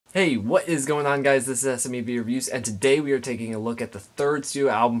Hey, what is going on, guys? This is SMEV Reviews, and today we are taking a look at the third studio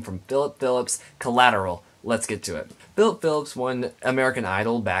album from Phillip Phillips, Collateral. Let's get to it. Phillip Phillips won American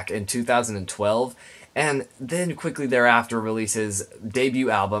Idol back in 2012, and then quickly thereafter released his debut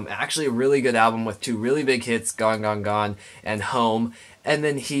album, actually a really good album with two really big hits, Gone, Gone, Gone, and Home. And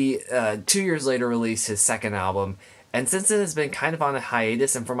then he, 2 years later, released his second album, and since then has been kind of on a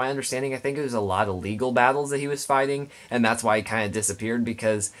hiatus, and from my understanding, I think it was a lot of legal battles that he was fighting, and that's why he kind of disappeared,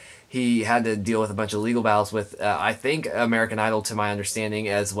 because he had to deal with a bunch of legal battles with, I think, American Idol, to my understanding,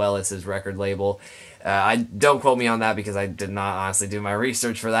 as well as his record label. I don't quote me on that because I did not honestly do my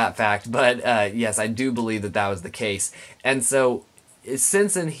research for that fact, but yes, I do believe that that was the case. And so,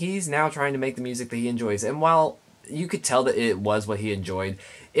 since then, he's now trying to make the music that he enjoys, and while you could tell that it was what he enjoyed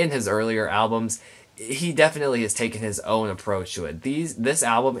in his earlier albums, he definitely has taken his own approach to it. This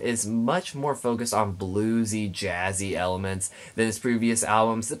album is much more focused on bluesy, jazzy elements than his previous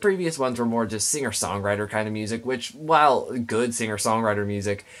albums. The previous ones were more just singer-songwriter kind of music, which, while good singer-songwriter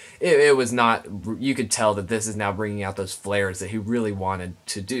music, it was not, you could tell that this is now bringing out those flares that he really wanted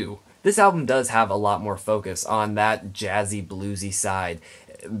to do. This album does have a lot more focus on that jazzy, bluesy side,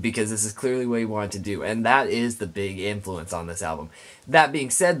 because this is clearly what he wanted to do, and that is the big influence on this album. That being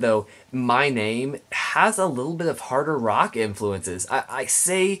said, though, My Name has a little bit of harder rock influences. I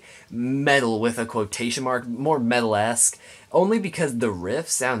say metal with a quotation mark, more metal-esque, only because the riff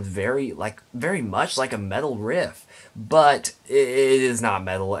sounds very much like a metal riff. But it is not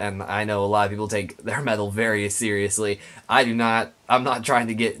metal, and I know a lot of people take their metal very seriously. I do not. I'm not trying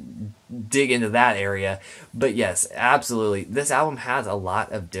to dig into that area, but yes, absolutely, this album has a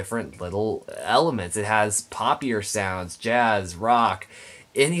lot of different little elements. It has poppier sounds, jazz, rock,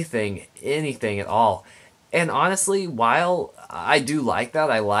 anything at all. And honestly, while I do like that,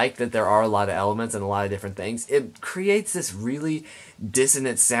 I like that there are a lot of elements and a lot of different things, it creates this really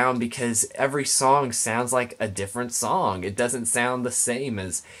dissonant sound because every song sounds like a different song. It doesn't sound the same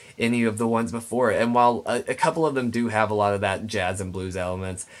as any of the ones before it. And while a couple of them do have a lot of that jazz and blues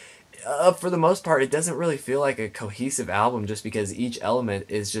elements, for the most part, it doesn't really feel like a cohesive album just because each element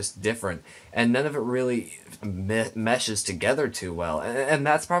is just different, and none of it really meshes together too well. And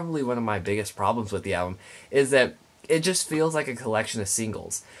that's probably one of my biggest problems with the album, is that it just feels like a collection of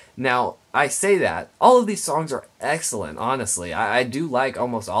singles. Now, I say that, all of these songs are excellent, honestly. I do like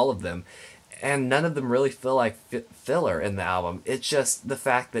almost all of them, and none of them really feel like filler in the album. It's just the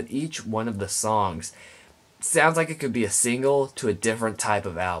fact that each one of the songs sounds like it could be a single to a different type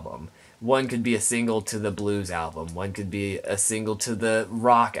of album. One could be a single to the blues album. One could be a single to the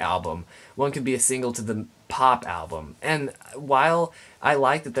rock album. One could be a single to the pop album. And while I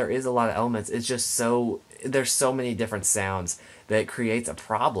like that there is a lot of elements, it's just there's so many different sounds that it creates a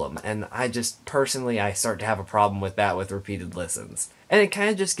problem. And I just, personally, I start to have a problem with that with repeated listens. And it kind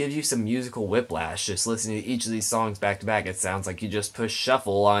of just gives you some musical whiplash just listening to each of these songs back to back. It sounds like you just push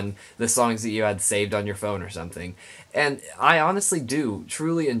shuffle on the songs that you had saved on your phone or something. And I honestly do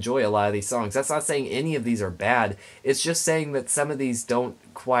truly enjoy a lot of these songs. That's not saying any of these are bad. It's just saying that some of these don't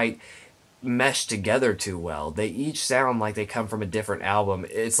quite mesh together too well. They each sound like they come from a different album.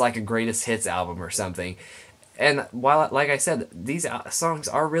 It's like a greatest hits album or something. And while, like I said, these songs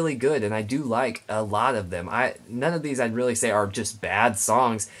are really good, and I do like a lot of them. None of these I'd really say are just bad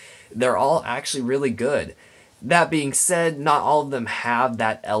songs. They're all actually really good. That being said, not all of them have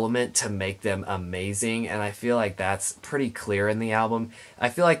that element to make them amazing, and I feel like that's pretty clear in the album. I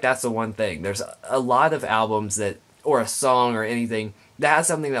feel like that's the one thing. There's a lot of albums that, or a song or anything, that has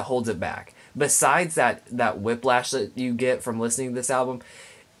something that holds it back. Besides that whiplash that you get from listening to this album,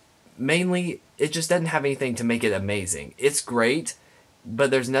 mainly, it just doesn't have anything to make it amazing. It's great,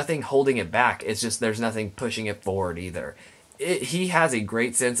 but there's nothing holding it back. It's just there's nothing pushing it forward either. He has a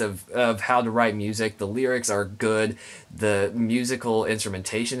great sense of how to write music. The lyrics are good. The musical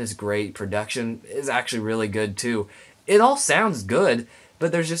instrumentation is great. Production is actually really good too. It all sounds good,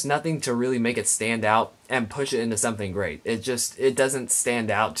 but there's just nothing to really make it stand out and push it into something great. It doesn't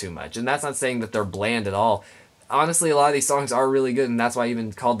stand out too much. And that's not saying that they're bland at all. Honestly, a lot of these songs are really good, and that's why I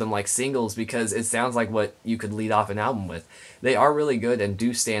even called them like singles, because it sounds like what you could lead off an album with. They are really good and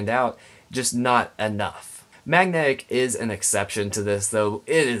do stand out, just not enough. Magnetic is an exception to this, though.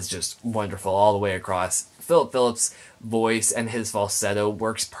 It is just wonderful all the way across. Phillip Phillips' voice and his falsetto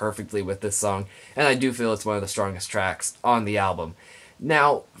works perfectly with this song, and I do feel it's one of the strongest tracks on the album.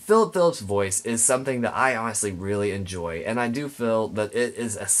 Now, Phillip Phillips' voice is something that I honestly really enjoy, and I do feel that it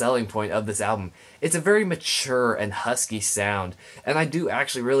is a selling point of this album. It's a very mature and husky sound, and I do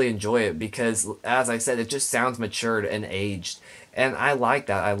actually really enjoy it because, as I said, it just sounds matured and aged. And I like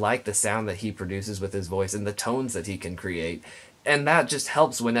that. I like the sound that he produces with his voice and the tones that he can create. And that just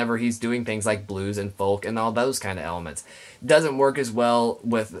helps whenever he's doing things like blues and folk and all those kind of elements. Doesn't work as well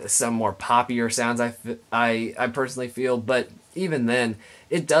with some more poppier sounds, I personally feel, but even then,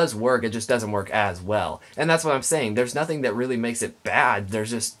 it does work, it just doesn't work as well. And that's what I'm saying, there's nothing that really makes it bad,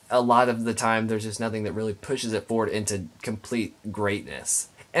 there's just, a lot of the time, there's just nothing that really pushes it forward into complete greatness.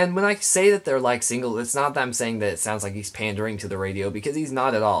 And when I say that they're like singles, it's not that I'm saying that it sounds like he's pandering to the radio, because he's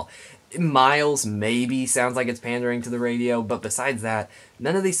not at all. Miles maybe sounds like it's pandering to the radio, but besides that,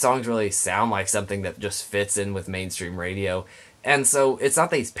 none of these songs really sound like something that just fits in with mainstream radio. And so it's not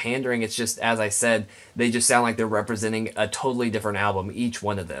that he's pandering, it's just, as I said, they just sound like they're representing a totally different album, each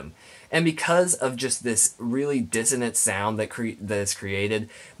one of them. And because of just this really dissonant sound that is created,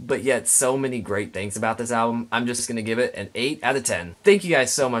 but yet so many great things about this album, I'm just going to give it an 8 out of 10. Thank you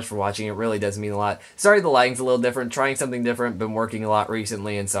guys so much for watching, it really does mean a lot. Sorry the lighting's a little different, trying something different, been working a lot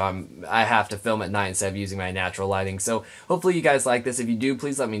recently, and so I have to film at night instead of using my natural lighting. So hopefully you guys like this. If you do,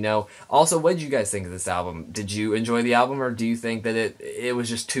 please let me know. Also, what did you guys think of this album? Did you enjoy the album, or do you think that it was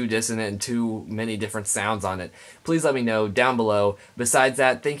just too dissonant and too many different sounds on it? Please let me know down below. Besides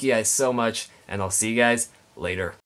that, thank you guys so much, and I'll see you guys later.